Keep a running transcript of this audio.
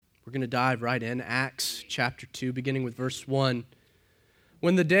We're going to dive right in. Acts chapter 2, beginning with verse 1.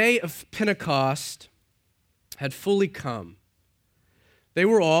 When the day of Pentecost had fully come, they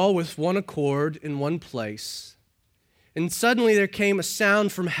were all with one accord in one place. And suddenly there came a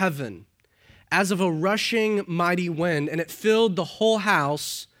sound from heaven, as of a rushing mighty wind, and it filled the whole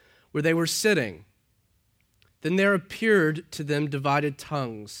house where they were sitting. Then there appeared to them divided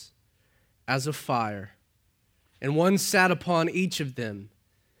tongues, as of fire, and one sat upon each of them.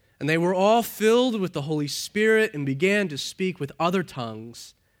 And they were all filled with the Holy Spirit and began to speak with other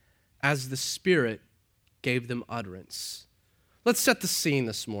tongues as the Spirit gave them utterance. Let's set the scene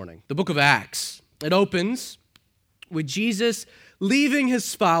this morning. The book of Acts. It opens with Jesus leaving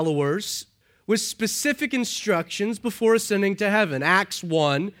his followers with specific instructions before ascending to heaven. Acts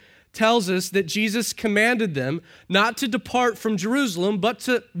 1 tells us that Jesus commanded them not to depart from Jerusalem, but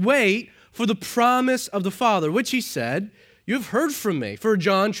to wait for the promise of the Father, which he said, "You have heard from me, for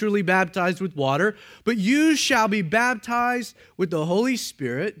John truly baptized with water, but you shall be baptized with the Holy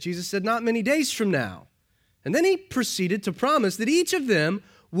Spirit," Jesus said, "not many days from now." And then he proceeded to promise that each of them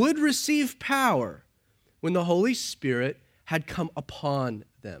would receive power when the Holy Spirit had come upon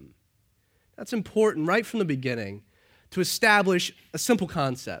them. That's important right from the beginning to establish a simple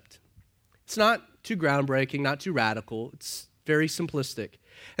concept. It's not too groundbreaking, not too radical. It's very simplistic.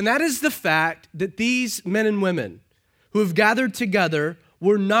 And that is the fact that these men and women who have gathered together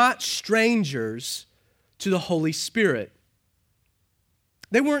were not strangers to the Holy Spirit.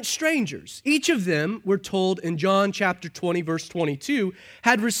 They weren't strangers. Each of them, we're told in John chapter 20, verse 22,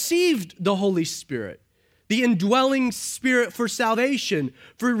 had received the Holy Spirit, the indwelling Spirit for salvation,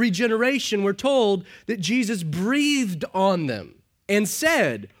 for regeneration. We're told that Jesus breathed on them and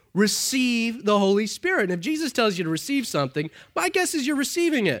said, "Receive the Holy Spirit." And if Jesus tells you to receive something, my guess is you're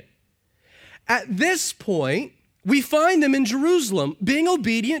receiving it. At this point, we find them in Jerusalem being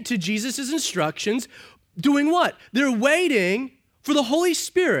obedient to Jesus' instructions, doing what? They're waiting for the Holy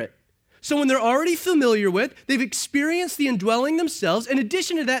Spirit. So when they're already familiar with, they've experienced the indwelling themselves. In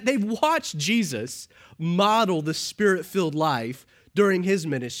addition to that, they've watched Jesus model the Spirit-filled life during his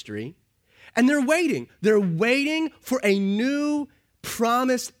ministry. And they're waiting. They're waiting for a new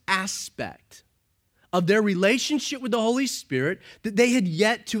promised aspect of their relationship with the Holy Spirit that they had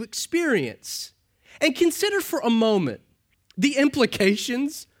yet to experience. And consider for a moment the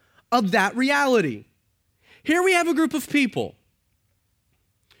implications of that reality. Here we have a group of people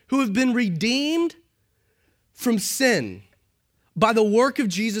who have been redeemed from sin by the work of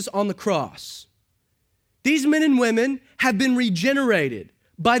Jesus on the cross. These men and women have been regenerated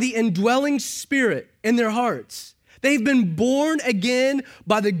by the indwelling Spirit in their hearts. They've been born again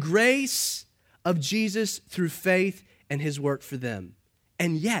by the grace of Jesus through faith and his work for them.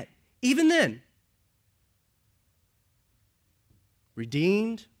 And yet, even then,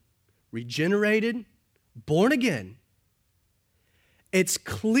 redeemed, regenerated, born again, it's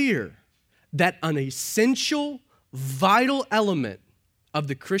clear that an essential, vital element of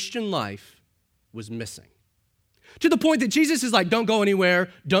the Christian life was missing. To the point that Jesus is like, don't go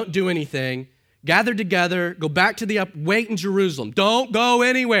anywhere, don't do anything, gather together, go back to wait in Jerusalem. Don't go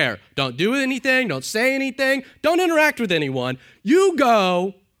anywhere, don't do anything, don't say anything, don't interact with anyone. You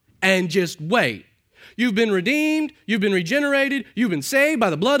go and just wait. You've been redeemed, you've been regenerated, you've been saved by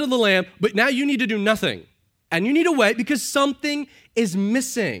the blood of the Lamb, but now you need to do nothing. And you need to wait because something is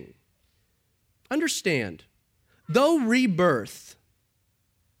missing. Understand, though rebirth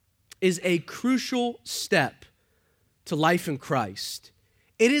is a crucial step to life in Christ,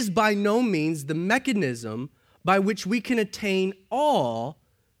 it is by no means the mechanism by which we can attain all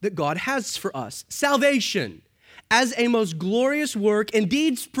that God has for us. Salvation, as a most glorious work,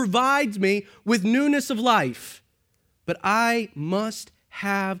 indeed provides me with newness of life. But I must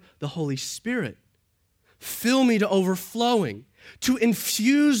have the Holy Spirit fill me to overflowing, to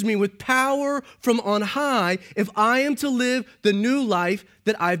infuse me with power from on high if I am to live the new life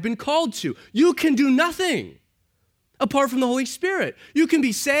that I've been called to. You can do nothing apart from the Holy Spirit. You can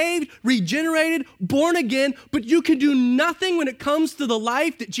be saved, regenerated, born again, but you can do nothing when it comes to the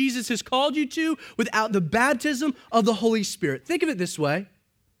life that Jesus has called you to without the baptism of the Holy Spirit. Think of it this way.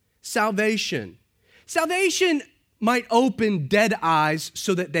 Salvation. Salvation might open dead eyes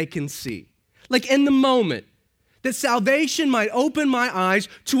so that they can see. Like in the moment, that salvation might open my eyes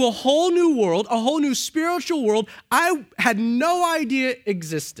to a whole new world, a whole new spiritual world I had no idea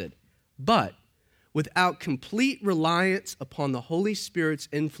existed. But without complete reliance upon the Holy Spirit's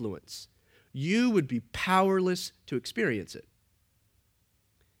influence, you would be powerless to experience it.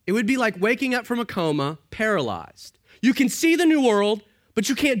 It would be like waking up from a coma, paralyzed. You can see the new world, but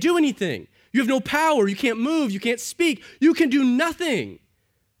you can't do anything. You have no power. You can't move. You can't speak. You can do nothing.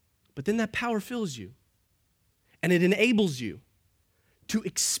 But then that power fills you, and it enables you to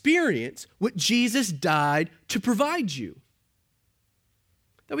experience what Jesus died to provide you.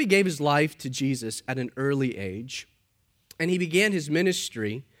 Though he gave his life to Jesus at an early age, and he began his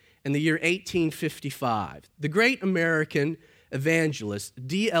ministry in the year 1855, the great American evangelist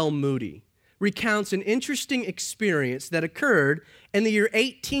D.L. Moody recounts an interesting experience that occurred in the year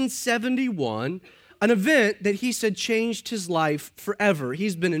 1871, an event that he said changed his life forever.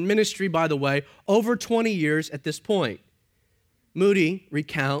 He's been in ministry, by the way, over 20 years at this point. Moody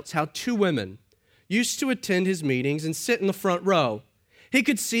recounts how two women used to attend his meetings and sit in the front row. He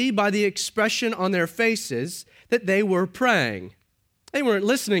could see by the expression on their faces that they were praying. They weren't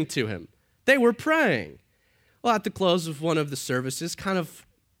listening to him. They were praying. Well, at the close of one of the services, kind of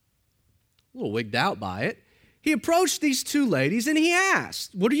a little wigged out by it, he approached these two ladies and he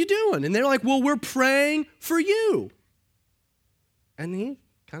asked, "What are you doing?" And they're like, "Well, we're praying for you." And he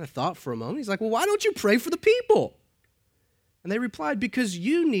kind of thought for a moment. He's like, "Well, why don't you pray for the people?" And they replied, "Because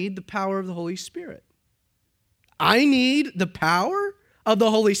you need the power of the Holy Spirit." "I need the power of the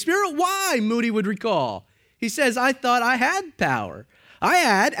Holy Spirit?" "Why?" Moody would recall. He says, "I thought I had power. I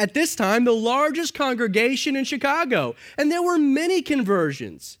had, at this time, the largest congregation in Chicago, and there were many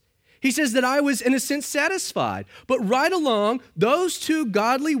conversions." He says that I was, in a sense, satisfied. But right along, those two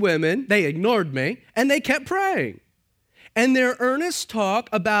godly women, they ignored me, and they kept praying. And their earnest talk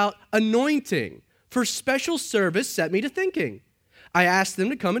about anointing for special service set me to thinking. I asked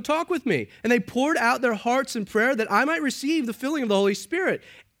them to come and talk with me, and they poured out their hearts in prayer that I might receive the filling of the Holy Spirit.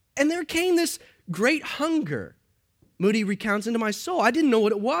 And there came this great hunger, Moody recounts, into my soul. I didn't know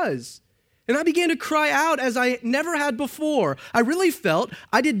what it was. And I began to cry out as I never had before. I really felt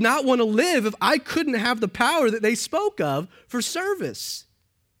I did not want to live if I couldn't have the power that they spoke of for service.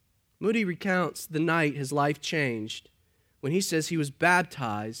 Moody recounts the night his life changed when he says he was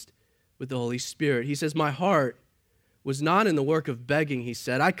baptized with the Holy Spirit. He says, "My heart was not in the work of begging," he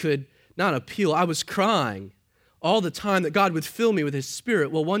said. "I could not appeal. I was crying all the time that God would fill me with his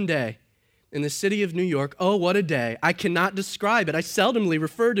Spirit." Well, one day in the city of New York, oh, what a day. I cannot describe it. I seldomly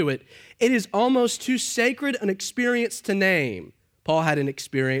refer to it. It is almost too sacred an experience to name. Paul had an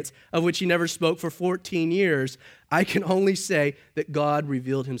experience of which he never spoke for 14 years. I can only say that God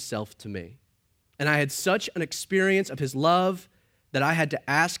revealed himself to me. And I had such an experience of his love that I had to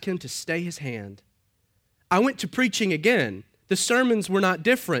ask him to stay his hand. I went to preaching again. The sermons were not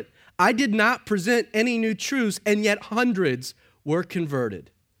different. I did not present any new truths, and yet hundreds were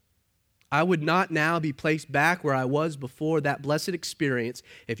converted. I would not now be placed back where I was before that blessed experience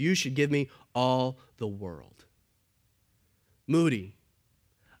if you should give me all the world. Moody,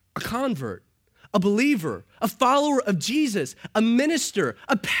 a convert, a believer, a follower of Jesus, a minister,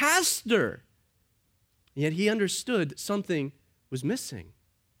 a pastor. Yet he understood that something was missing.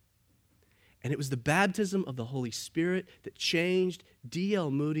 And it was the baptism of the Holy Spirit that changed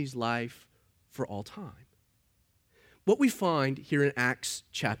D.L. Moody's life for all time. What we find here in Acts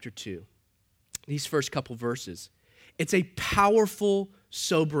chapter 2, these first couple verses, it's a powerful,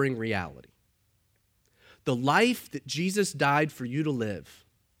 sobering reality. The life that Jesus died for you to live,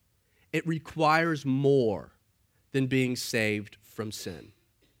 it requires more than being saved from sin.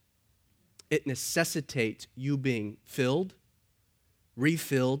 It necessitates you being filled,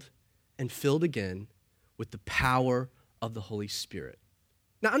 refilled, and filled again with the power of the Holy Spirit.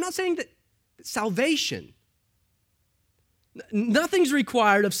 Now, I'm not saying that salvation, nothing's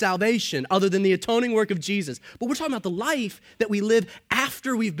required of salvation other than the atoning work of Jesus. But we're talking about the life that we live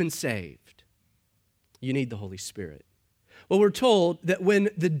after we've been saved. You need the Holy Spirit. Well, we're told that when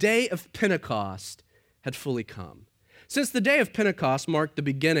the day of Pentecost had fully come, since the day of Pentecost marked the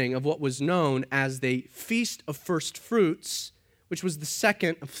beginning of what was known as the Feast of First Fruits, which was the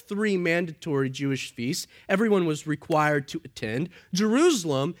second of 3 mandatory Jewish feasts everyone was required to attend,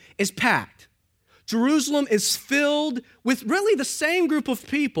 Jerusalem is packed. Jerusalem is filled with really the same group of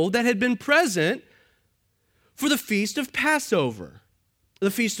people that had been present for the Feast of Passover. The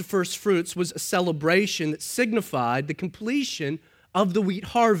Feast of First Fruits was a celebration that signified the completion of the wheat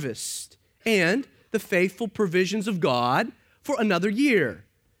harvest and the faithful provisions of God for another year.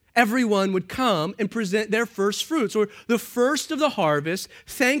 Everyone would come and present their first fruits, or the first of the harvest,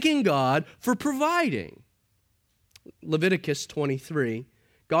 thanking God for providing. Leviticus 23,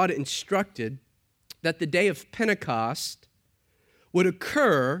 God instructed that the day of Pentecost would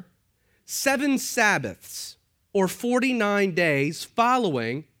occur 7 Sabbaths, or 49 days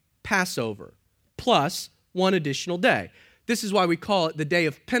following Passover, plus 1 additional day. This is why we call it the day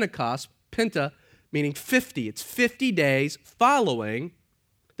of Pentecost, Penta meaning 50. It's 50 days following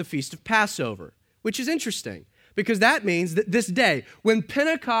the Feast of Passover, which is interesting because that means that this day, when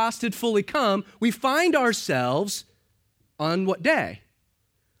Pentecost had fully come, we find ourselves on what day?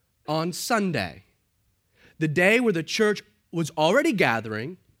 On Sunday, the day where the church was already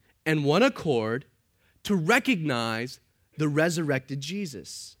gathering in one accord to recognize the resurrected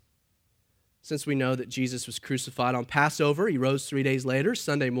Jesus. Since we know that Jesus was crucified on Passover, he rose 3 days later,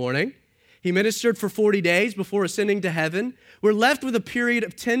 Sunday morning. He ministered for 40 days before ascending to heaven. We're left with a period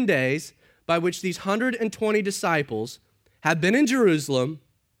of 10 days by which these 120 disciples have been in Jerusalem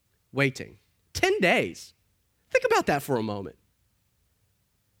waiting. 10 days. Think about that for a moment.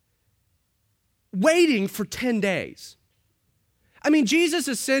 Waiting for 10 days. I mean, Jesus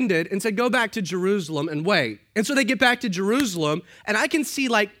ascended and said, go back to Jerusalem and wait. And so they get back to Jerusalem, and I can see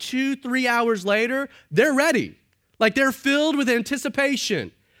like 2-3 hours later, they're ready. Like they're filled with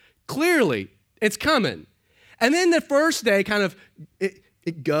anticipation. Clearly, it's coming. And then the first day kind of,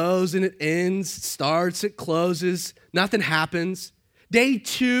 it goes and it ends, starts, it closes, nothing happens. Day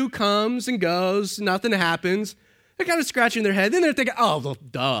 2 comes and goes, nothing happens. They're kind of scratching their head. Then they're thinking, oh, well,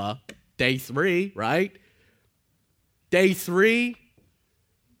 duh, day 3, right? Day 3,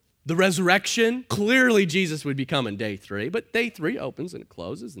 the resurrection. Clearly, Jesus would be coming day 3, but day 3 opens and it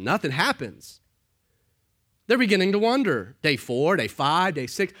closes, and nothing happens. They're beginning to wonder. Day 4, day 5, day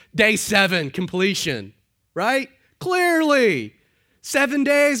 6, day 7, completion, right? Clearly, 7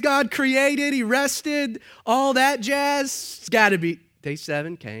 days God created, he rested, all that jazz. It's got to be. Day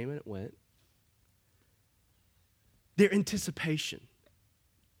 7 came and it went. Their anticipation.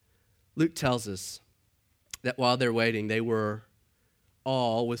 Luke tells us that while they're waiting, they were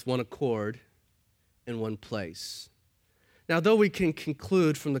all with one accord in one place. Now, though we can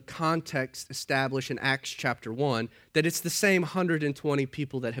conclude from the context established in Acts chapter 1 that it's the same 120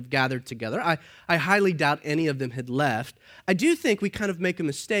 people that have gathered together, I highly doubt any of them had left. I do think we kind of make a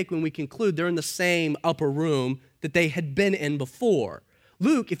mistake when we conclude they're in the same upper room that they had been in before.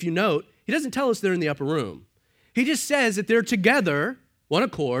 Luke, if you note, he doesn't tell us they're in the upper room. He just says that they're together, one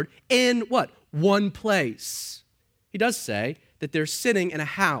accord, in what? One place. He does say that they're sitting in a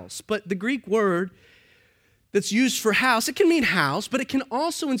house, but the Greek word that's used for house, it can mean house, but it can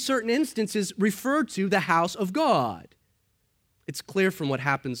also in certain instances refer to the house of God. It's clear from what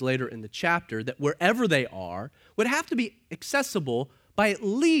happens later in the chapter that wherever they are would have to be accessible by at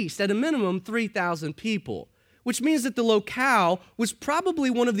least, at a minimum, 3,000 people, which means that the locale was probably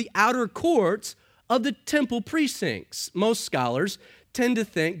one of the outer courts of the temple precincts. Most scholars tend to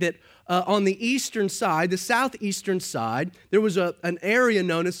think that on the eastern side, the southeastern side, there was an area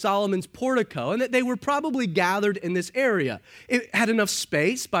known as Solomon's Portico, and that they were probably gathered in this area. It had enough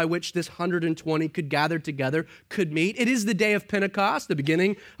space by which this 120 could gather together, could meet. It is the day of Pentecost, the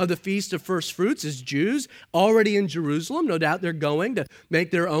beginning of the Feast of First Fruits, as Jews already in Jerusalem. No doubt they're going to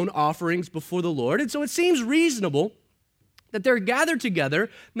make their own offerings before the Lord. And so it seems reasonable that they're gathered together,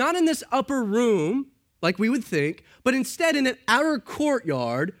 not in this upper room, like we would think, but instead in an outer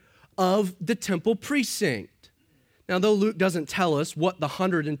courtyard of the temple precinct. Now, though Luke doesn't tell us what the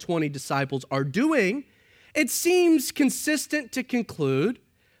 120 disciples are doing, it seems consistent to conclude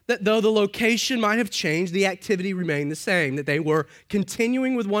that though the location might have changed, the activity remained the same, that they were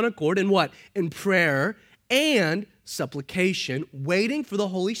continuing with one accord in what? In prayer and supplication, waiting for the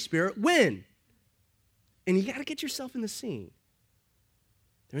Holy Spirit when? And you got to get yourself in the scene.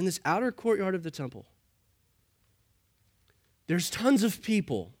 They're in this outer courtyard of the temple. There's tons of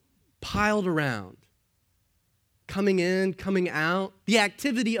people piled around, coming in, coming out. The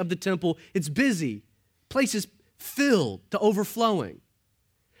activity of the temple, it's busy. Place is filled to overflowing.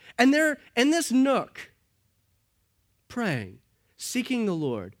 And they're in this nook, praying, seeking the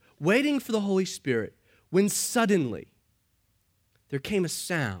Lord, waiting for the Holy Spirit, when suddenly there came a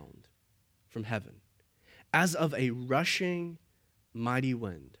sound from heaven, as of a rushing mighty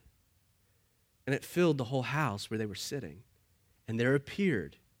wind. And it filled the whole house where they were sitting. And there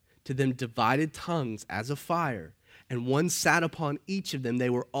appeared to them divided tongues as of fire, and one sat upon each of them. They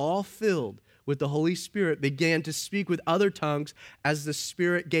were all filled with the Holy Spirit, began to speak with other tongues as the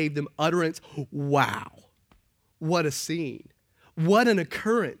Spirit gave them utterance. Wow, what a scene. What an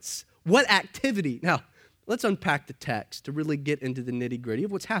occurrence. What activity. Now, let's unpack the text to really get into the nitty-gritty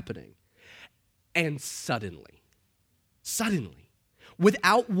of what's happening. And suddenly,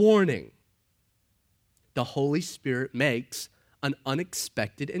 without warning, the Holy Spirit makes an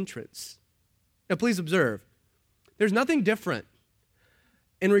unexpected entrance. Now, please observe, there's nothing different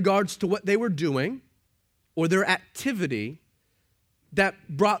in regards to what they were doing or their activity that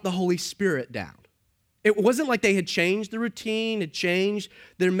brought the Holy Spirit down. It wasn't like they had changed the routine, had changed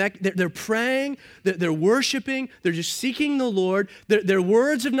they're praying, they're worshiping, they're just seeking the Lord. Their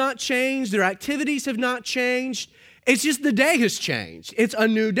words have not changed, their activities have not changed. It's just the day has changed. It's a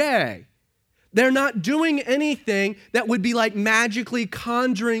new day. They're not doing anything that would be like magically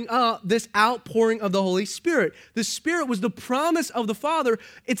conjuring up this outpouring of the Holy Spirit. The Spirit was the promise of the Father.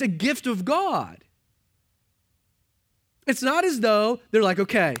 It's a gift of God. It's not as though they're like,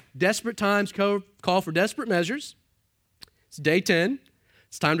 okay, desperate times call for desperate measures. It's day 10.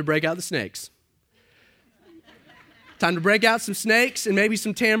 It's time to break out the snakes. Time to break out some snakes and maybe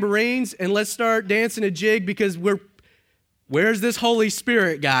some tambourines, and let's start dancing a jig because where's this Holy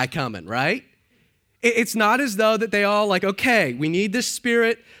Spirit guy coming, right? It's not as though that they all like, okay, we need this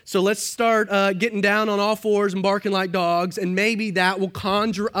Spirit, so let's start getting down on all fours and barking like dogs, and maybe that will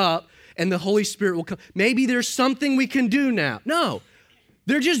conjure up and the Holy Spirit will come. Maybe there's something we can do now. No,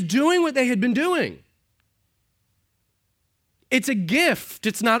 they're just doing what they had been doing. It's a gift.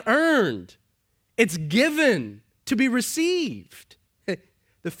 It's not earned. It's given to be received.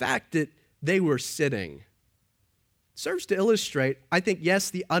 The fact that they were sitting serves to illustrate, I think, yes,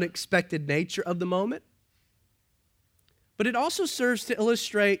 the unexpected nature of the moment, but it also serves to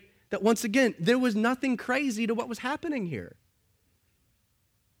illustrate that, once again, there was nothing crazy to what was happening here.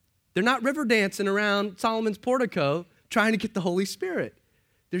 They're not river dancing around Solomon's portico trying to get the Holy Spirit.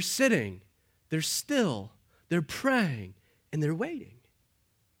 They're sitting, they're still, they're praying, and they're waiting.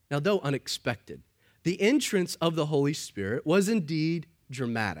 Now, though unexpected, the entrance of the Holy Spirit was indeed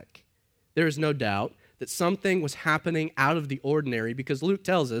dramatic. There is no doubt that something was happening out of the ordinary, because Luke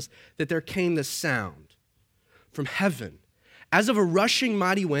tells us that there came this sound from heaven as of a rushing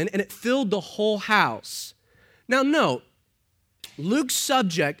mighty wind, and it filled the whole house. Now, note, Luke's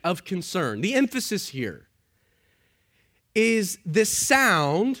subject of concern, the emphasis here, is this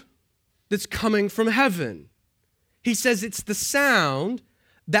sound that's coming from heaven. He says it's the sound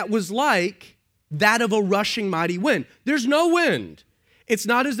that was like that of a rushing mighty wind. There's no wind. It's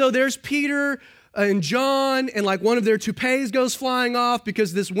not as though there's Peter and John and like one of their toupees goes flying off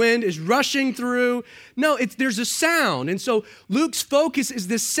because this wind is rushing through. No, there's a sound. And so Luke's focus is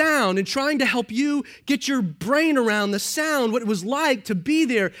this sound and trying to help you get your brain around the sound, what it was like to be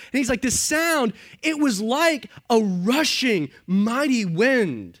there. And he's like, this sound, it was like a rushing mighty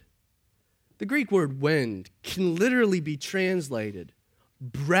wind. The Greek word wind can literally be translated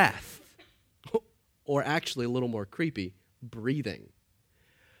breath, or actually a little more creepy, breathing.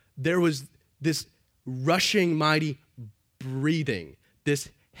 There was this rushing, mighty breathing, this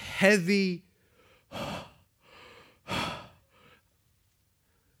heavy,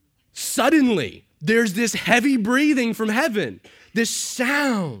 suddenly, there's this heavy breathing from heaven, this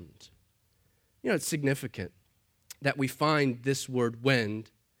sound. You know, it's significant that we find this word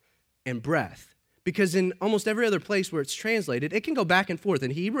wind and breath, because in almost every other place where it's translated, it can go back and forth in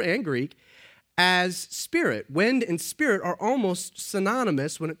Hebrew and Greek as spirit. Wind and spirit are almost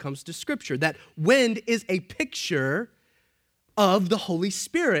synonymous when it comes to Scripture. That wind is a picture of the Holy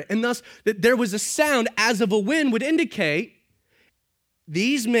Spirit. And thus, that there was a sound as of a wind would indicate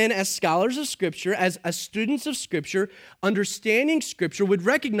these men, as scholars of Scripture, as students of Scripture, understanding Scripture, would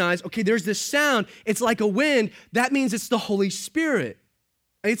recognize, okay, there's this sound. It's like a wind. That means it's the Holy Spirit.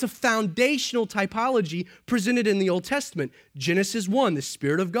 It's a foundational typology presented in the Old Testament. Genesis 1, the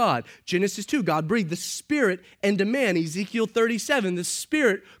Spirit of God. Genesis 2, God breathed the Spirit into man. Ezekiel 37, the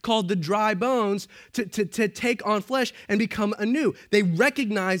Spirit called the dry bones to take on flesh and become anew. They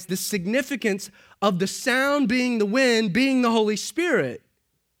recognize the significance of the sound being the wind, being the Holy Spirit.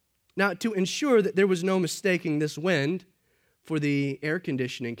 Now, to ensure that there was no mistaking this wind for the air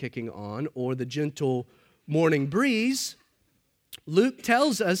conditioning kicking on or the gentle morning breeze, Luke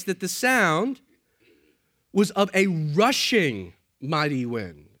tells us that the sound was of a rushing mighty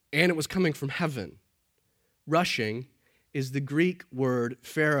wind, and it was coming from heaven. Rushing is the Greek word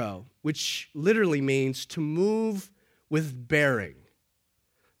pharaoh, which literally means to move with bearing.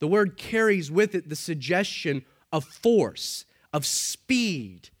 The word carries with it the suggestion of force, of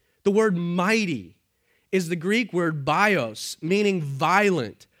speed. The word mighty is the Greek word bios, meaning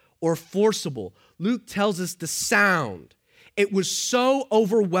violent or forcible. Luke tells us the sound. It was so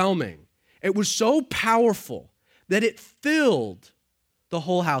overwhelming, it was so powerful that it filled the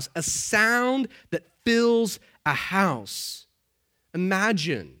whole house, a sound that fills a house.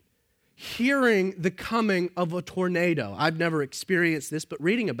 Imagine hearing the coming of a tornado. I've never experienced this, but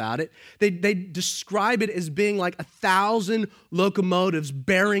reading about it, they describe it as being like 1,000 locomotives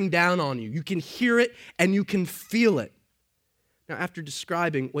bearing down on you. You can hear it and you can feel it. Now, after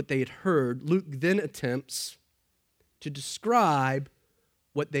describing what they had heard, Luke then attempts to describe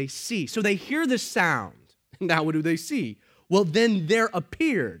what they see. So they hear the sound. Now what do they see? Well, then there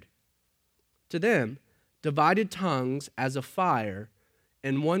appeared to them divided tongues as a fire,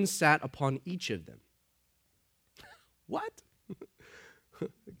 and one sat upon each of them. What?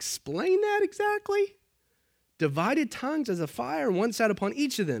 Explain that exactly. Divided tongues as a fire, and one sat upon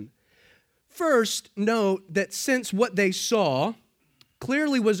each of them. First, note that since what they saw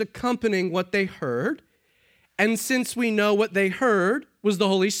clearly was accompanying what they heard, and since we know what they heard was the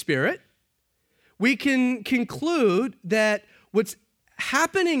Holy Spirit, we can conclude that what's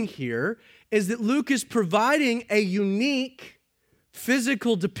happening here is that Luke is providing a unique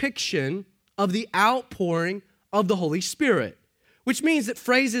physical depiction of the outpouring of the Holy Spirit, which means that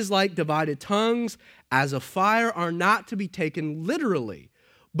phrases like divided tongues as a fire are not to be taken literally,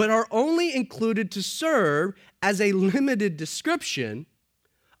 but are only included to serve as a limited description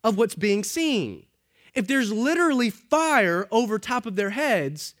of what's being seen. If there's literally fire over top of their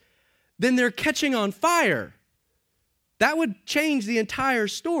heads, then they're catching on fire. That would change the entire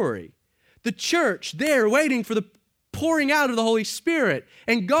story. The church there waiting for the pouring out of the Holy Spirit,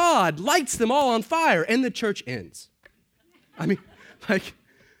 and God lights them all on fire, and the church ends. I mean,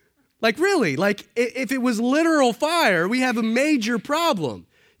 really, if it was literal fire, we have a major problem.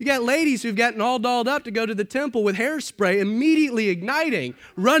 You got ladies who've gotten all dolled up to go to the temple with hairspray immediately igniting,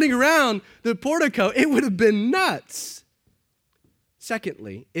 running around the portico. It would have been nuts.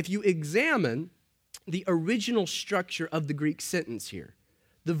 Secondly, if you examine the original structure of the Greek sentence here,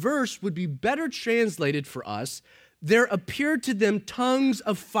 the verse would be better translated for us, there appeared to them tongues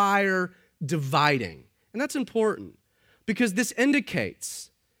of fire dividing. And that's important because this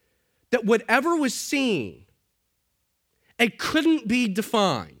indicates that whatever was seen, it couldn't be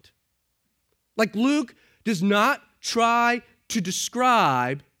defined. Like Luke does not try to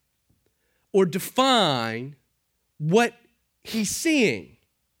describe or define what he's seeing.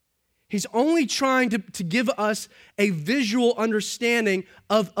 He's only trying to give us a visual understanding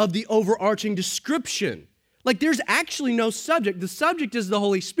of the overarching description. Like there's actually no subject. The subject is the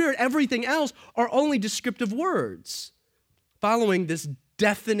Holy Spirit. Everything else are only descriptive words. Following this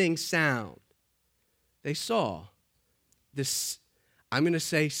deafening sound, they saw this, I'm going to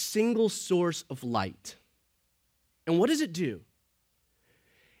say, single source of light. And what does it do?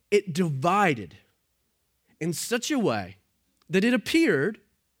 It divided in such a way that it appeared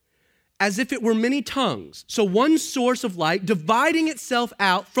as if it were many tongues. So one source of light dividing itself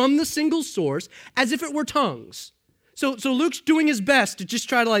out from the single source as if it were tongues. So Luke's doing his best to just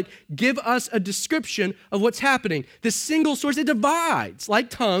try to give us a description of what's happening. This single source, it divides like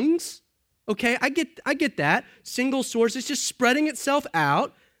tongues. Okay, I get that. Single source is just spreading itself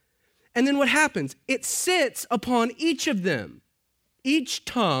out. And then what happens? It sits upon each of them. Each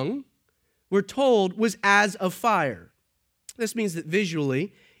tongue, we're told, was as of fire. This means that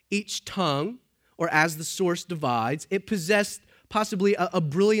visually, each tongue, or as the source divides, it possessed possibly a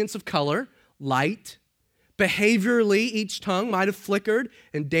brilliance of color, light. Behaviorally, each tongue might have flickered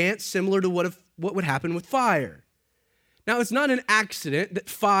and danced similar to what would happen with fire. Now, it's not an accident that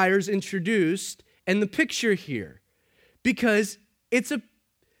fire's introduced in the picture here, because it's a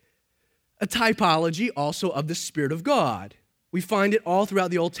typology also of the Spirit of God. We find it all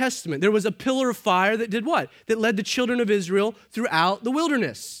throughout the Old Testament. There was a pillar of fire that did what? That led the children of Israel throughout the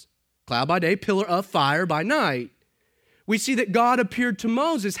wilderness. Cloud by day, pillar of fire by night. We see that God appeared to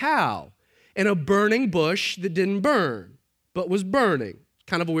Moses, how? In a burning bush that didn't burn, but was burning.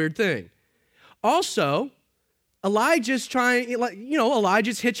 Kind of a weird thing. Also, Elijah's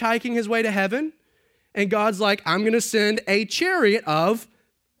Elijah's hitchhiking his way to heaven, and God's like, I'm going to send a chariot of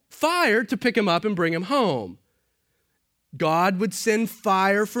fire to pick him up and bring him home. God would send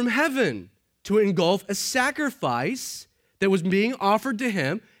fire from heaven to engulf a sacrifice that was being offered to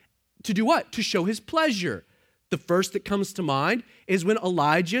him to do what? To show his pleasure. The first that comes to mind is when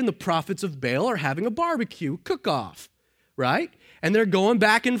Elijah and the prophets of Baal are having a barbecue cook-off, right? And they're going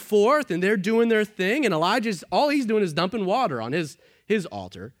back and forth, and they're doing their thing, and Elijah's, all he's doing is dumping water on his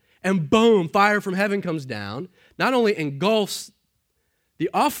altar, and boom, fire from heaven comes down, not only engulfs the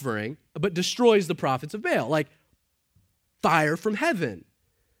offering, but destroys the prophets of Baal. Like fire from heaven.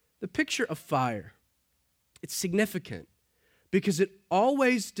 The picture of fire, it's significant because it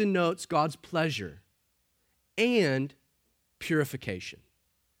always denotes God's pleasure and purification.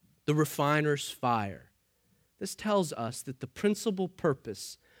 The refiner's fire. This tells us that the principal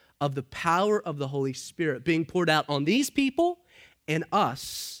purpose of the power of the Holy Spirit being poured out on these people and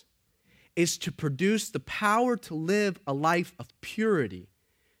us is to produce the power to live a life of purity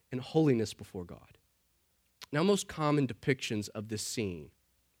and holiness before God. Now, most common depictions of this scene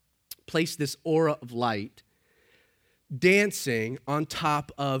place this aura of light dancing on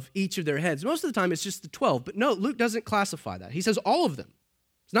top of each of their heads. Most of the time, it's just the 12. But no, Luke doesn't classify that. He says all of them.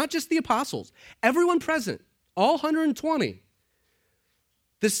 It's not just the apostles. Everyone present, all 120.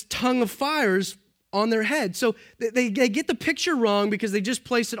 This tongue of fires on their head. So they get the picture wrong because they just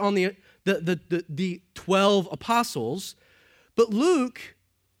place it on the 12 apostles. But Luke,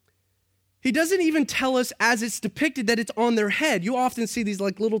 he doesn't even tell us as it's depicted that it's on their head. You often see these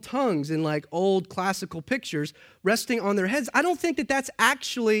like little tongues in like old classical pictures resting on their heads. I don't think that that's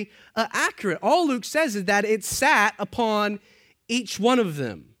actually accurate. All Luke says is that it sat upon each one of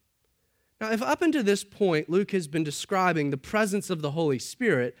them. Now, if up until this point Luke has been describing the presence of the Holy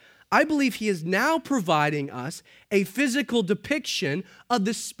Spirit, I believe he is now providing us a physical depiction of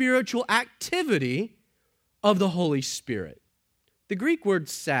the spiritual activity of the Holy Spirit. The Greek word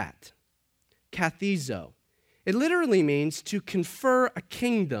sat, kathizo, it literally means to confer a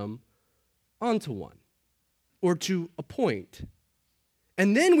kingdom onto one or to appoint.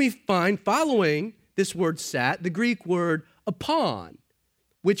 And then we find, following this word sat, the Greek word upon,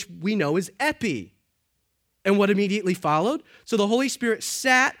 which we know is epi. And what immediately followed? So the Holy Spirit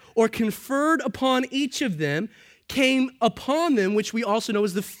sat or conferred upon each of them, came upon them, which we also know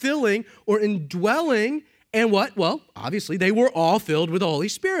is the filling or indwelling. And what? Well, obviously, they were all filled with the Holy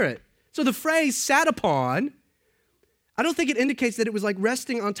Spirit. So the phrase sat upon, I don't think it indicates that it was like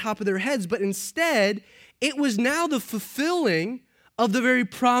resting on top of their heads, but instead, it was now the fulfilling of the very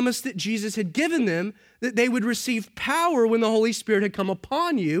promise that Jesus had given them, that they would receive power when the Holy Spirit had come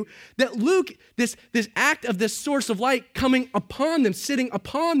upon you. That Luke, this act of this source of light coming upon them, sitting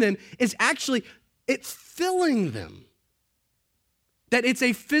upon them, is actually, it's filling them. That it's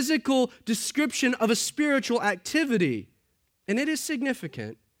a physical description of a spiritual activity. And it is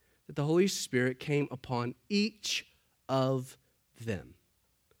significant that the Holy Spirit came upon each of them.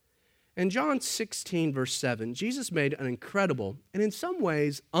 In John 16, verse 7, Jesus made an incredible and in some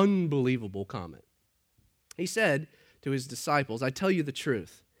ways unbelievable comment. He said to his disciples, I tell you the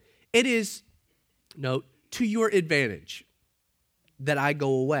truth, it is, note, to your advantage that I go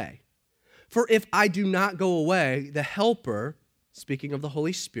away. For if I do not go away, the Helper, speaking of the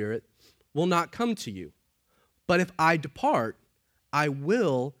Holy Spirit, will not come to you. But if I depart, I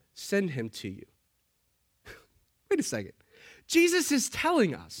will send him to you. Wait a second. Jesus is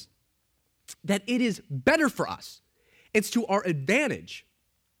telling us that it is better for us. It's to our advantage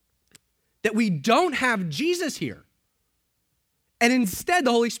that we don't have Jesus here and instead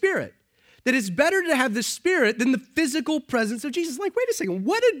the Holy Spirit. That it's better to have the Spirit than the physical presence of Jesus. Like, wait a second,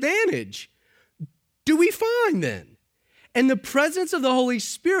 what advantage do we find then in the presence of the Holy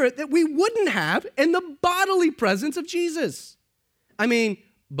Spirit that we wouldn't have in the bodily presence of Jesus? I mean,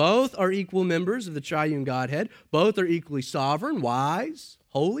 both are equal members of the triune Godhead. Both are equally sovereign, wise,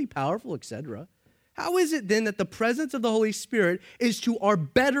 holy, powerful, etc. How is it then that the presence of the Holy Spirit is to our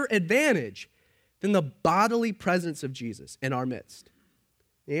better advantage than the bodily presence of Jesus in our midst?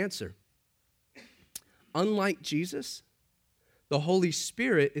 The answer, unlike Jesus, the Holy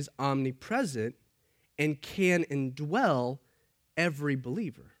Spirit is omnipresent and can indwell every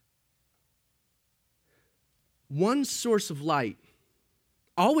believer. One source of light,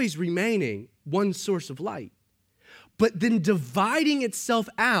 always remaining one source of light, but then dividing itself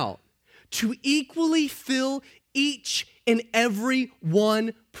out to equally fill each and every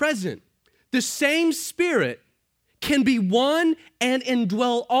one present. The same Spirit can be one and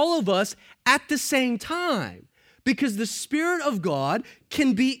indwell all of us at the same time, because the Spirit of God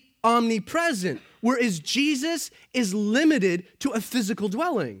can be omnipresent, whereas Jesus is limited to a physical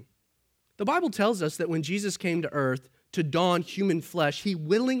dwelling. The Bible tells us that when Jesus came to earth to don human flesh, he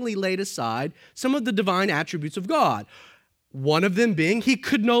willingly laid aside some of the divine attributes of God. One of them being he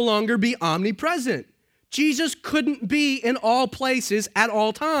could no longer be omnipresent. Jesus couldn't be in all places at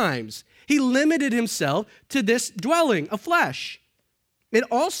all times. He limited himself to this dwelling of flesh. It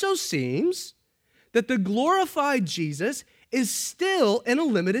also seems that the glorified Jesus is still in a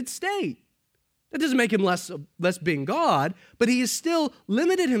limited state. That doesn't make him less being God, but he has still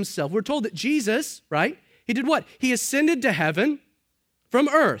limited himself. We're told that Jesus, right? He did what? He ascended to heaven from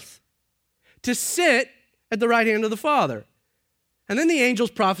earth to sit at the right hand of the Father. And then the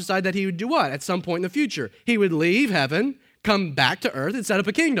angels prophesied that he would do what? At some point in the future, he would leave heaven, come back to earth, and set up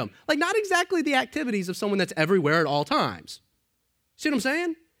a kingdom. Like, not exactly the activities of someone that's everywhere at all times. See what I'm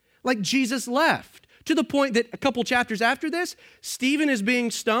saying? Like, Jesus left to the point that a couple chapters after this, Stephen is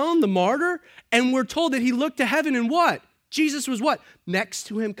being stoned, the martyr, and we're told that he looked to heaven and what? Jesus was what? Next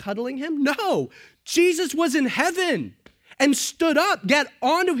to him, cuddling him? No. Jesus was in heaven and stood up, got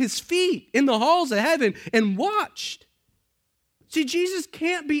onto his feet in the halls of heaven and watched. See, Jesus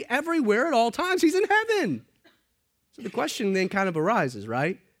can't be everywhere at all times. He's in heaven. So the question then kind of arises,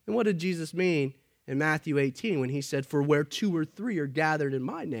 right? And what did Jesus mean in Matthew 18 when he said, "For where 2 or 3 are gathered in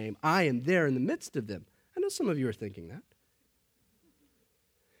my name, I am there in the midst of them"? I know some of you are thinking that.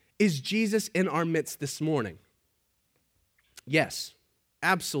 Is Jesus in our midst this morning? Yes,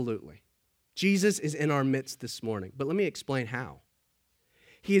 absolutely. Jesus is in our midst this morning, but let me explain how.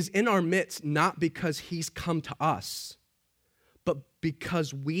 He is in our midst not because he's come to us, but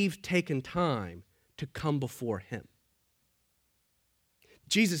because we've taken time to come before him.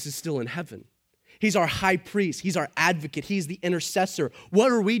 Jesus is still in heaven. He's our high priest. He's our advocate. He's the intercessor.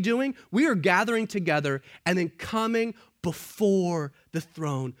 What are we doing? We are gathering together and then coming before the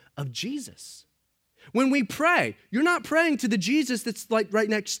throne of Jesus. When we pray, you're not praying to the Jesus that's like right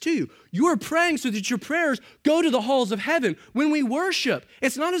next to you. You are praying so that your prayers go to the halls of heaven. When we worship,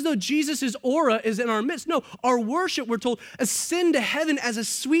 it's not as though Jesus' aura is in our midst. No, our worship, we're told, ascend to heaven as a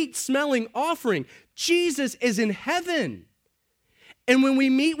sweet-smelling offering. Jesus is in heaven. And when we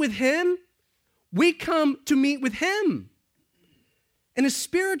meet with him, we come to meet with him. In a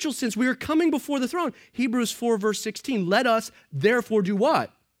spiritual sense, we are coming before the throne. Hebrews 4, verse 16, let us therefore do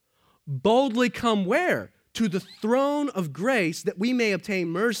what? Boldly come where? To the throne of grace that we may obtain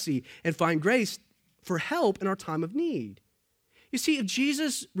mercy and find grace for help in our time of need. You see, if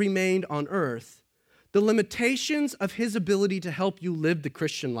Jesus remained on earth, the limitations of his ability to help you live the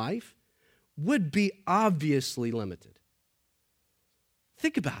Christian life would be obviously limited.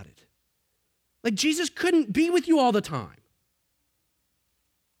 Think about it. Like Jesus couldn't be with you all the time.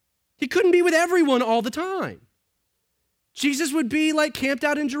 He couldn't be with everyone all the time. Jesus would be like camped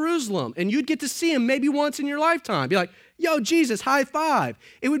out in Jerusalem, and you'd get to see him maybe once in your lifetime. Be like, yo, Jesus, high five.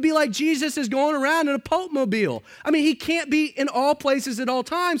 It would be like Jesus is going around in a Pope-mobile. I mean, he can't be in all places at all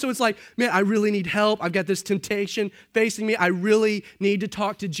times. So it's like, man, I really need help. I've got this temptation facing me. I really need to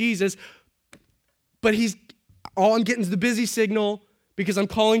talk to Jesus. But all I'm getting is the busy signal because I'm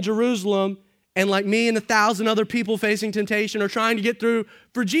calling Jerusalem, and like me and 1,000 other people facing temptation are trying to get through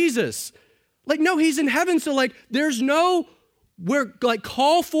for Jesus. Like, no, he's in heaven, so like there's no, we're like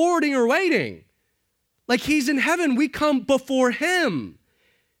call forwarding or waiting. Like he's in heaven, we come before him.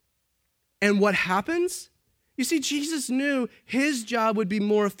 And what happens? You see, Jesus knew his job would be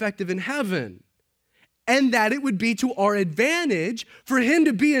more effective in heaven and that it would be to our advantage for him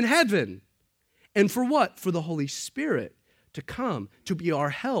to be in heaven. And for what? For the Holy Spirit to come, to be our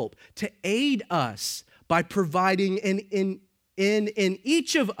help, to aid us by providing in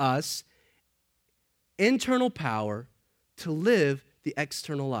each of us internal power to live the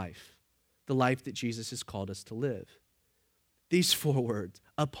external life, the life that Jesus has called us to live. These 4 words,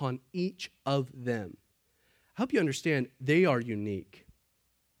 upon each of them. I hope you understand they are unique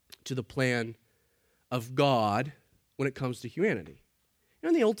to the plan of God when it comes to humanity.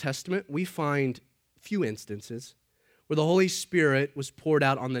 In the Old Testament, we find few instances where the Holy Spirit was poured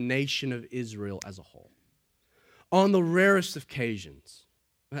out on the nation of Israel as a whole. On the rarest of occasions,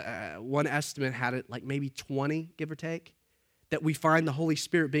 one estimate had it like maybe 20, give or take, that we find the Holy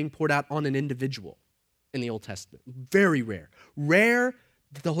Spirit being poured out on an individual in the Old Testament. Very rare. Rare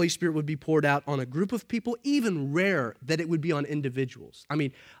that the Holy Spirit would be poured out on a group of people, even rare that it would be on individuals. I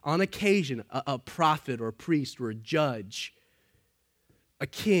mean, on occasion, a prophet or a priest or a judge, a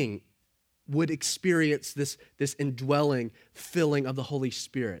king would experience this indwelling filling of the Holy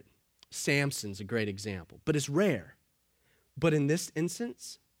Spirit. Samson's a great example, but it's rare. But in this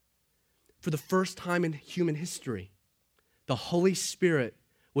instance, for the first time in human history, the Holy Spirit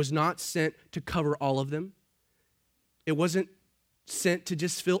was not sent to cover all of them. It wasn't sent to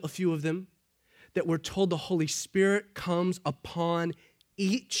just fill a few of them. That we're told the Holy Spirit comes upon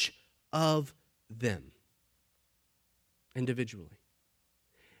each of them individually.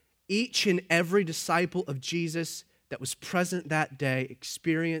 Each and every disciple of Jesus that was present that day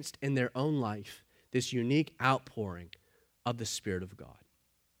experienced in their own life this unique outpouring of the Spirit of God.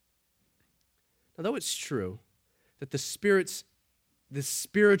 Now, though it's true that the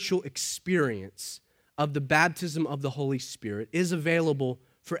spiritual experience of the baptism of the Holy Spirit is available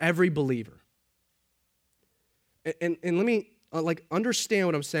for every believer. And let me understand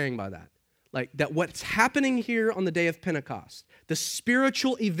what I'm saying by that. Like that what's happening here on the day of Pentecost, the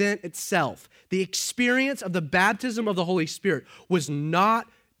spiritual event itself, the experience of the baptism of the Holy Spirit was not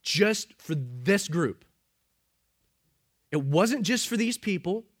just for this group. It wasn't just for these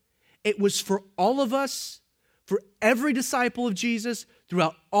people. It was for all of us, for every disciple of Jesus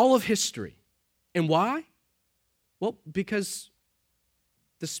throughout all of history. And why? Well, because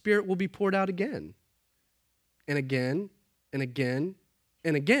the Spirit will be poured out again and again and again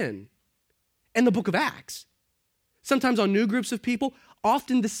and again. In the book of Acts, sometimes on new groups of people,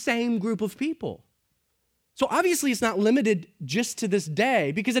 often the same group of people. So obviously it's not limited just to this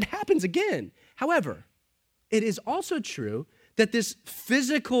day because it happens again. However, it is also true that this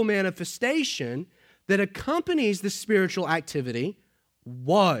physical manifestation that accompanies the spiritual activity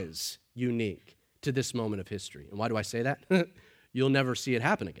was unique to this moment of history. And why do I say that? You'll never see it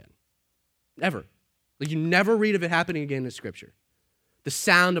happen again. Ever. Like you never read of it happening again in Scripture. The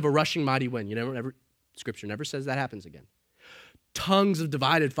sound of a rushing mighty wind. Scripture never says that happens again. Tongues of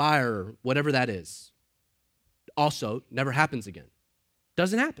divided fire, or whatever that is, also never happens again.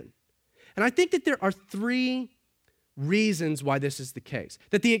 Doesn't happen. And I think that there are three reasons why this is the case.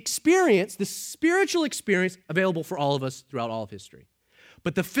 That the experience, the spiritual experience, available for all of us throughout all of history.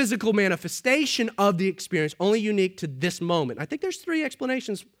 But the physical manifestation of the experience, only unique to this moment. I think there's three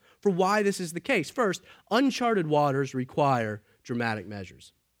explanations for why this is the case. First, uncharted waters require dramatic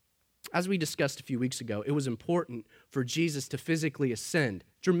measures. As we discussed a few weeks ago, it was important for Jesus to physically ascend,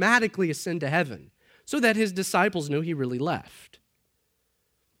 dramatically ascend to heaven, so that his disciples knew he really left.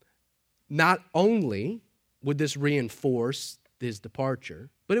 Not only would this reinforce his departure,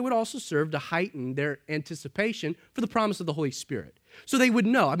 but it would also serve to heighten their anticipation for the promise of the Holy Spirit. So they would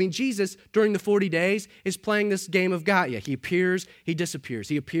know. I mean, Jesus, during the 40 days, is playing this game of got ya. He appears, he disappears.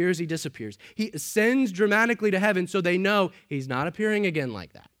 He appears, he disappears. He ascends dramatically to heaven so they know he's not appearing again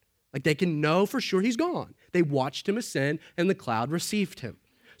like that. Like they can know for sure he's gone. They watched him ascend and the cloud received him.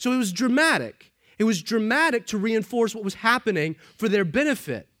 So it was dramatic. It was dramatic to reinforce what was happening for their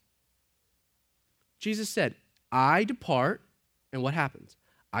benefit. Jesus said, I depart, and what happens?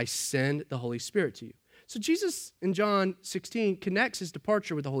 I send the Holy Spirit to you. So Jesus in John 16 connects his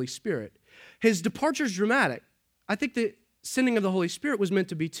departure with the Holy Spirit. His departure is dramatic. I think the sending of the Holy Spirit was meant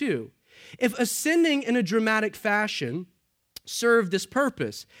to be too. If ascending in a dramatic fashion served this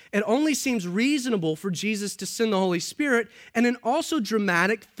purpose, it only seems reasonable for Jesus to send the Holy Spirit and an also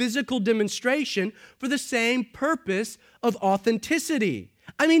dramatic physical demonstration for the same purpose of authenticity.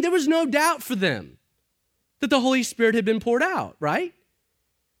 I mean, there was no doubt for them that the Holy Spirit had been poured out, right?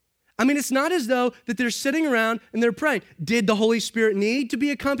 I mean, it's not as though that they're sitting around and they're praying. Did the Holy Spirit need to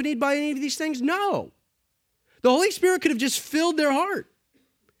be accompanied by any of these things? No. The Holy Spirit could have just filled their heart.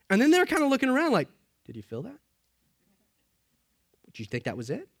 And then they're kind of looking around like, did you feel that? Do you think that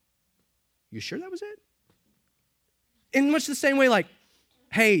was it? You sure that was it? In much the same way, like,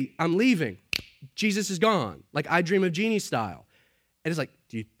 hey, I'm leaving. Jesus is gone. Like I Dream of Jeannie style. And it's like,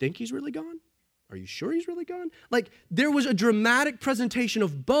 do you think he's really gone? Are you sure he's really gone? Like there was a dramatic presentation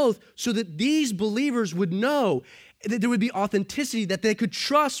of both so that these believers would know that there would be authenticity, that they could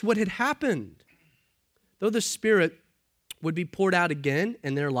trust what had happened. Though the Spirit would be poured out again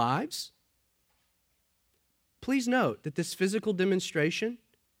in their lives, please note that this physical demonstration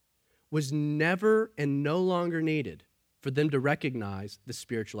was never and no longer needed for them to recognize the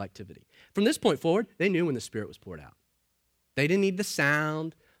spiritual activity. From this point forward, they knew when the Spirit was poured out. They didn't need the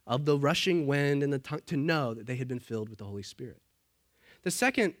sound of the rushing wind and the tongue to know that they had been filled with the Holy Spirit. The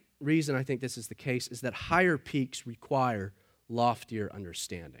second reason I think this is the case is that higher peaks require loftier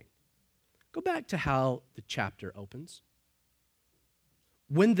understanding. Go back to how the chapter opens.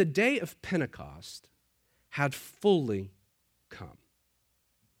 When the day of Pentecost had fully come.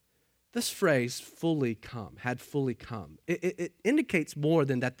 This phrase, fully come, had fully come, it indicates more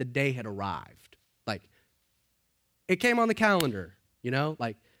than that the day had arrived. Like, it came on the calendar,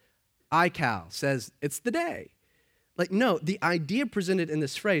 like iCal says it's the day. Like, no, the idea presented in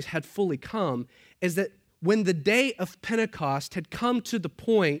this phrase, had fully come, is that when the day of Pentecost had come to the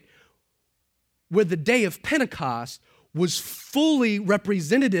point where the day of Pentecost was fully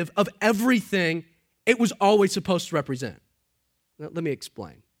representative of everything it was always supposed to represent. Now, let me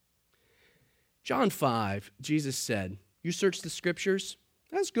explain. John 5, Jesus said, you search the scriptures?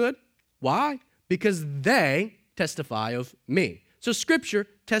 That's good. Why? Because they testify of me. So scripture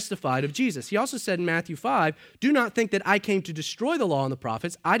testified of Jesus. He also said in Matthew 5, do not think that I came to destroy the law and the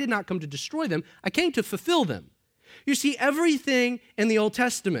prophets. I did not come to destroy them. I came to fulfill them. You see, everything in the Old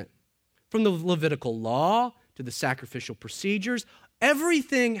Testament, from the Levitical law to the sacrificial procedures,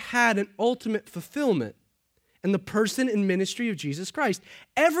 everything had an ultimate fulfillment in the person and ministry of Jesus Christ.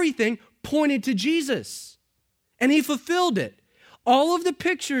 Everything pointed to Jesus, and he fulfilled it. All of the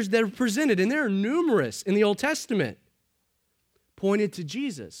pictures that are presented, and there are numerous in the Old Testament, pointed to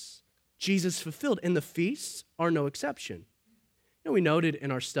Jesus. Jesus fulfilled, and the feasts are no exception. We noted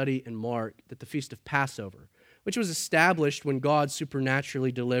in our study in Mark that the Feast of Passover, which was established when God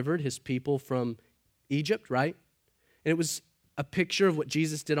supernaturally delivered his people from Egypt, right? And it was a picture of what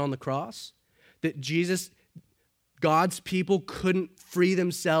Jesus did on the cross, that God's people couldn't free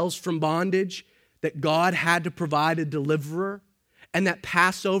themselves from bondage, that God had to provide a deliverer. and that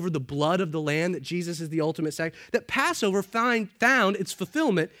Passover, the blood of the Lamb, that Jesus is the ultimate sacrifice, that Passover found its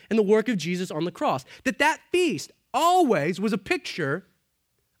fulfillment in the work of Jesus on the cross. That feast always was a picture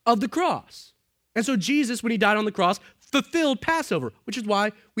of the cross. And so Jesus, when he died on the cross, fulfilled Passover, which is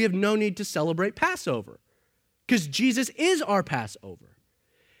why we have no need to celebrate Passover, because Jesus is our Passover.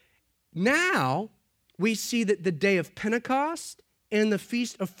 Now, we see that the day of Pentecost and the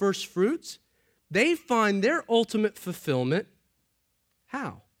Feast of First Fruits, they find their ultimate fulfillment.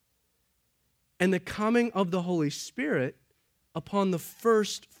 How? And the coming of the Holy Spirit upon the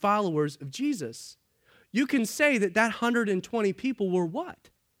first followers of Jesus. You can say that 120 people were what?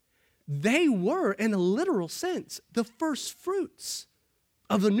 They were, in a literal sense, the first fruits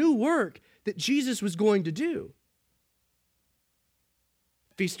of the new work that Jesus was going to do.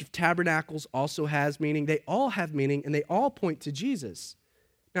 Feast of Tabernacles also has meaning. They all have meaning, and they all point to Jesus.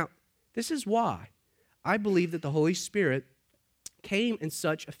 Now, this is why I believe that the Holy Spirit came in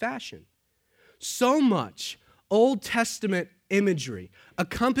such a fashion. So much Old Testament imagery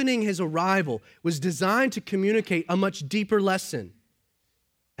accompanying his arrival was designed to communicate a much deeper lesson.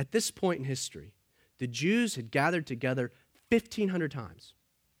 At this point in history, the Jews had gathered together 1,500 times,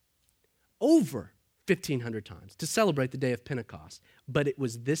 over 1,500 times, to celebrate the day of Pentecost. But it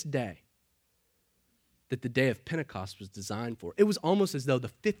was this day that the day of Pentecost was designed for. It was almost as though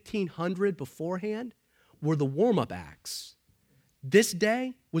the 1,500 beforehand were the warm-up acts. This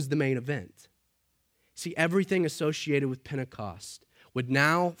day was the main event. See, everything associated with Pentecost would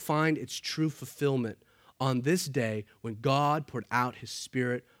now find its true fulfillment on this day when God poured out his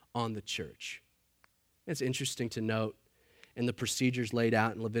Spirit on the church. It's interesting to note in the procedures laid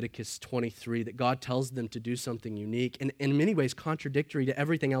out in Leviticus 23 that God tells them to do something unique and in many ways contradictory to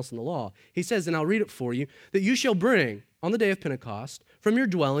everything else in the law. He says, and I'll read it for you, that you shall bring on the day of Pentecost from your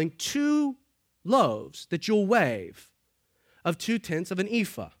dwelling 2 loaves that you'll wave of 2/10 of an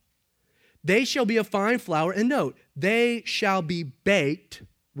ephah. They shall be of fine flour, and note, they shall be baked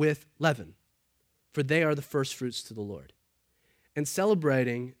with leaven, for they are the first fruits to the Lord. And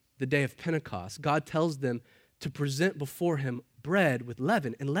celebrating the day of Pentecost, God tells them to present before him bread with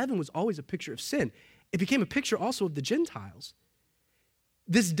leaven, and leaven was always a picture of sin. It became a picture also of the Gentiles.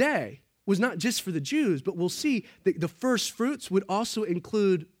 This day was not just for the Jews, but we'll see that the first fruits would also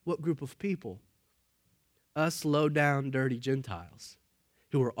include what group of people? Us low-down, dirty Gentiles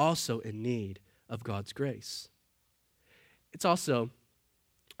who are also in need of God's grace. It's also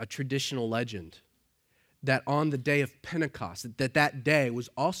a traditional legend that on the day of Pentecost, that day was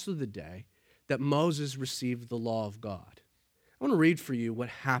also the day that Moses received the law of God. I want to read for you what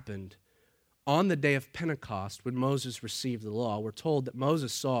happened on the day of Pentecost when Moses received the law. We're told that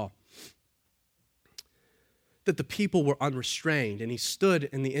Moses saw that the people were unrestrained, and he stood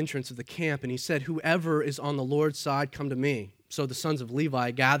in the entrance of the camp, and he said, whoever is on the Lord's side, come to me. So the sons of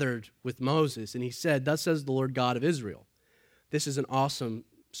Levi gathered with Moses, and he said, thus says the Lord God of Israel. This is an awesome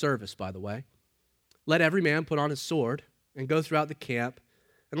service, by the way. Let every man put on his sword and go throughout the camp,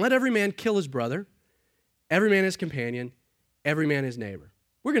 and let every man kill his brother, every man his companion, every man his neighbor.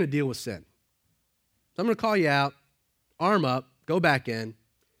 We're going to deal with sin. So I'm going to call you out, arm up, go back in,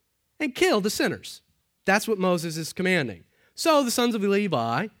 and kill the sinners. That's what Moses is commanding. So the sons of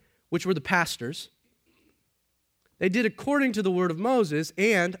Levi, which were the pastors, they did according to the word of Moses,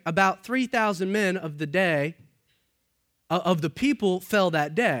 and about 3,000 men of the day, of the people fell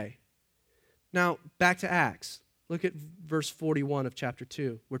that day. Now, back to Acts. Look at verse 41 of chapter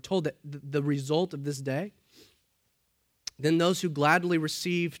 2. We're told that the result of this day, then those who gladly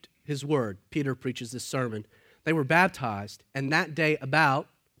received his word, Peter preaches this sermon, they were baptized, and that day about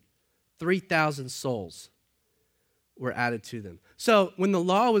 3,000 souls were added to them. So when the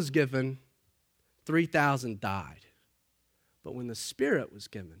law was given, 3,000 died. But when the Spirit was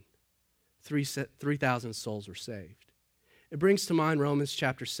given, 3,000 souls were saved. It brings to mind Romans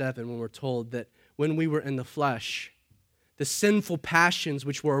chapter 7 when we're told that when we were in the flesh, the sinful passions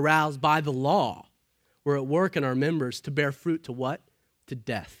which were aroused by the law were at work in our members to bear fruit to what? To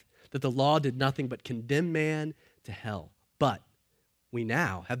death. That the law did nothing but condemn man to hell. But we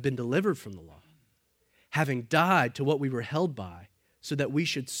now have been delivered from the law, having died to what we were held by, so that we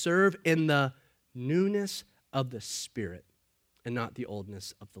should serve in the newness of the Spirit and not the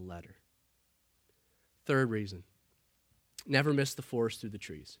oldness of the letter. Third reason, never miss the forest through the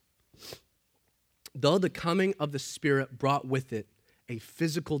trees. Though the coming of the Spirit brought with it a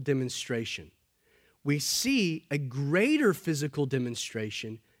physical demonstration, we see a greater physical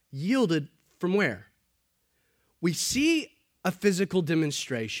demonstration yielded from where? We see a physical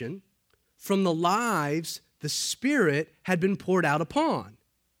demonstration from the lives the Spirit had been poured out upon.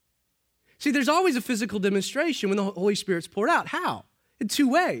 See, there's always a physical demonstration when the Holy Spirit's poured out. How? In two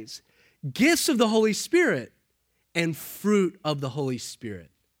ways. Gifts of the Holy Spirit and fruit of the Holy Spirit.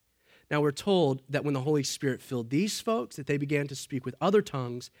 Now we're told that when the Holy Spirit filled these folks, that they began to speak with other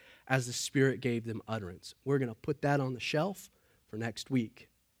tongues as the Spirit gave them utterance. We're going to put that on the shelf for next week.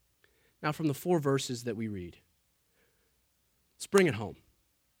 Now from the 4 verses that we read, let's bring it home.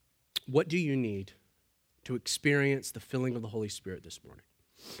 What do you need to experience the filling of the Holy Spirit this morning?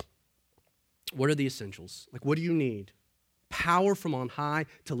 What are the essentials? Like, what do you need? Power from on high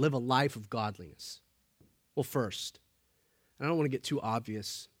to live a life of godliness. Well, first, and I don't want to get too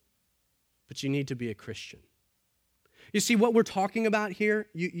obvious, but you need to be a Christian. You see, what we're talking about here,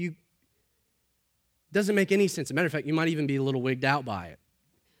 you doesn't make any sense. As a matter of fact, you might even be a little wigged out by it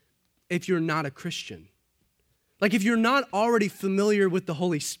if you're not a Christian. Like if you're not already familiar with the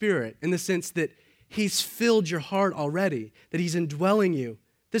Holy Spirit in the sense that he's filled your heart already, that he's indwelling you,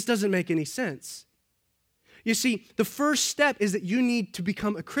 this doesn't make any sense. You see, the first step is that you need to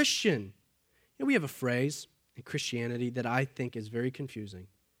become a Christian. You know, we have a phrase in Christianity that I think is very confusing.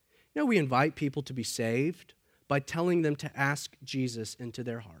 You know, we invite people to be saved by telling them to ask Jesus into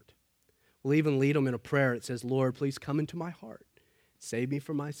their heart. We'll even lead them in a prayer that says, Lord, please come into my heart. Save me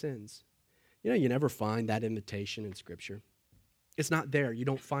from my sins. You know, you never find that invitation in Scripture. It's not there. You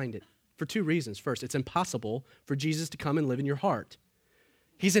don't find it for 2 reasons. First, it's impossible for Jesus to come and live in your heart.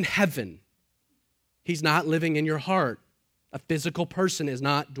 He's in heaven. He's not living in your heart. A physical person is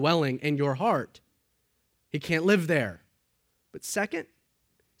not dwelling in your heart. He can't live there. But second,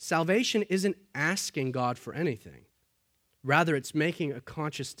 salvation isn't asking God for anything. Rather, it's making a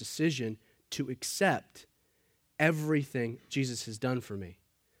conscious decision to accept everything Jesus has done for me,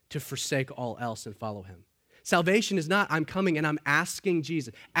 to forsake all else and follow him. Salvation is not, I'm coming and I'm asking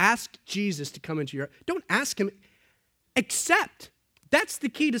Jesus. Ask Jesus to come into your heart. Don't ask him. Accept. That's the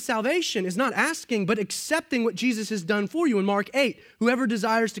key to salvation, is not asking, but accepting what Jesus has done for you. In Mark 8, whoever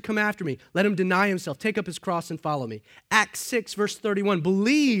desires to come after me, let him deny himself, take up his cross and follow me. Acts 6, verse 31,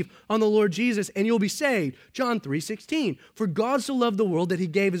 believe on the Lord Jesus and you'll be saved. John 3:16, for God so loved the world that he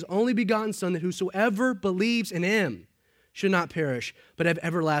gave his only begotten Son, that whosoever believes in him should not perish, but have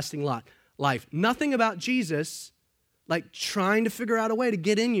everlasting life. Nothing about Jesus like trying to figure out a way to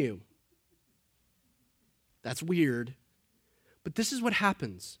get in you. That's weird. But this is what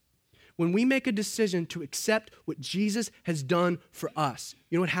happens when we make a decision to accept what Jesus has done for us.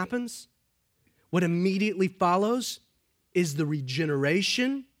 You know what happens? What immediately follows is the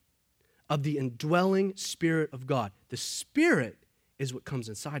regeneration of the indwelling Spirit of God. The Spirit is what comes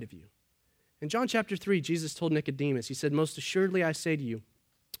inside of you. In John chapter 3, Jesus told Nicodemus, he said, most assuredly I say to you,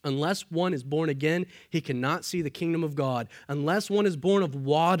 unless one is born again, he cannot see the kingdom of God. Unless one is born of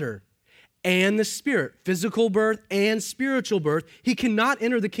water and the Spirit, physical birth and spiritual birth, he cannot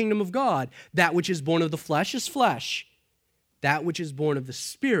enter the kingdom of God. That which is born of the flesh is flesh. That which is born of the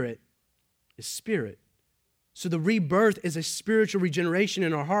Spirit is spirit. So the rebirth is a spiritual regeneration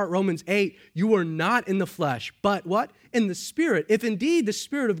in our heart. Romans 8, you are not in the flesh, but what? In the Spirit, if indeed the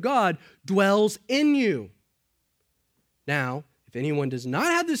Spirit of God dwells in you. Now, if anyone does not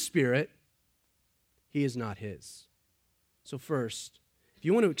have the Spirit, he is not his. So first, if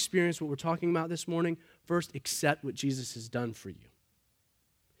you want to experience what we're talking about this morning, first accept what Jesus has done for you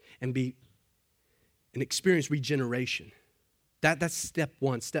and experience regeneration. That's step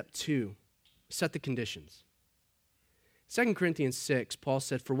 1. Step 2, set the conditions. 2 Corinthians 6, Paul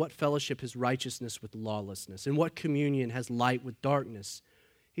said, for what fellowship has righteousness with lawlessness? And what communion has light with darkness?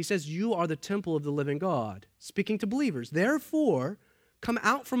 He says, you are the temple of the living God, speaking to believers. Therefore, come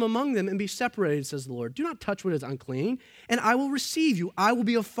out from among them and be separated, says the Lord. Do not touch what is unclean, and I will receive you. I will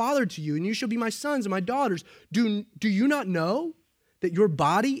be a father to you, and you shall be my sons and my daughters. Do you not know that your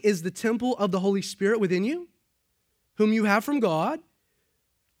body is the temple of the Holy Spirit within you, whom you have from God?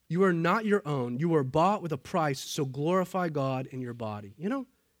 You are not your own. You were bought with a price, so glorify God in your body. You know,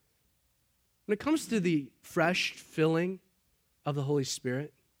 when it comes to the fresh filling of the Holy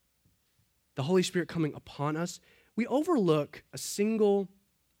Spirit coming upon us, we overlook a single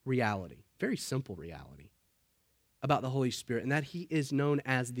reality, very simple reality about the Holy Spirit, and that he is known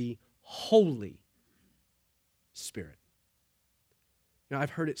as the Holy Spirit. Now,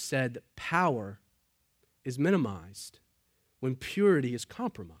 I've heard it said that power is minimized when purity is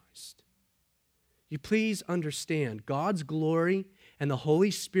compromised. You please understand, God's glory and the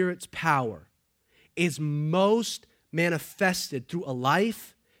Holy Spirit's power is most manifested through a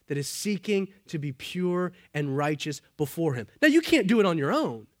life that is seeking to be pure and righteous before him. Now, you can't do it on your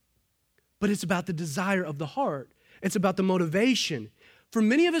own, but it's about the desire of the heart. It's about the motivation. For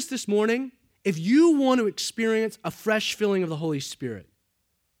many of us this morning, if you want to experience a fresh filling of the Holy Spirit,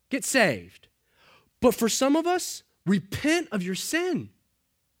 get saved. But for some of us, repent of your sin.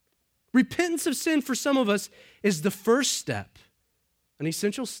 Repentance of sin for some of us is the first step, an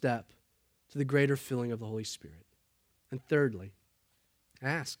essential step to the greater filling of the Holy Spirit. And thirdly,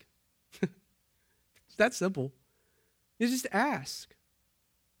 ask. It's that simple. You just ask.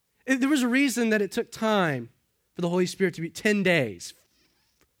 There was a reason that it took time for the Holy Spirit to be 10 days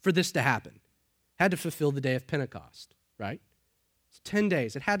for this to happen. Had to fulfill the day of Pentecost, right? It's 10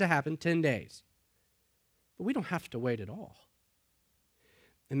 days. It had to happen 10 days. But we don't have to wait at all.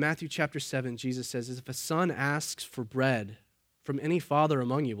 In Matthew chapter 7, Jesus says, if a son asks for bread from any father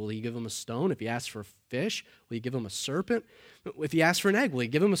among you, will he give him a stone? If he asks for a fish, will he give him a serpent? If he asks for an egg, will he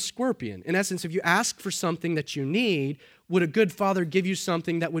give him a scorpion? In essence, if you ask for something that you need, would a good father give you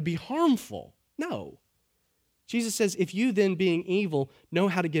something that would be harmful? No. Jesus says, if you then, being evil, know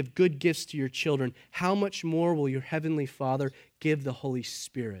how to give good gifts to your children, how much more will your heavenly Father give the Holy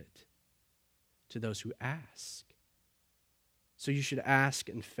Spirit to those who ask? So you should ask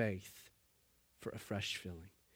in faith for a fresh filling.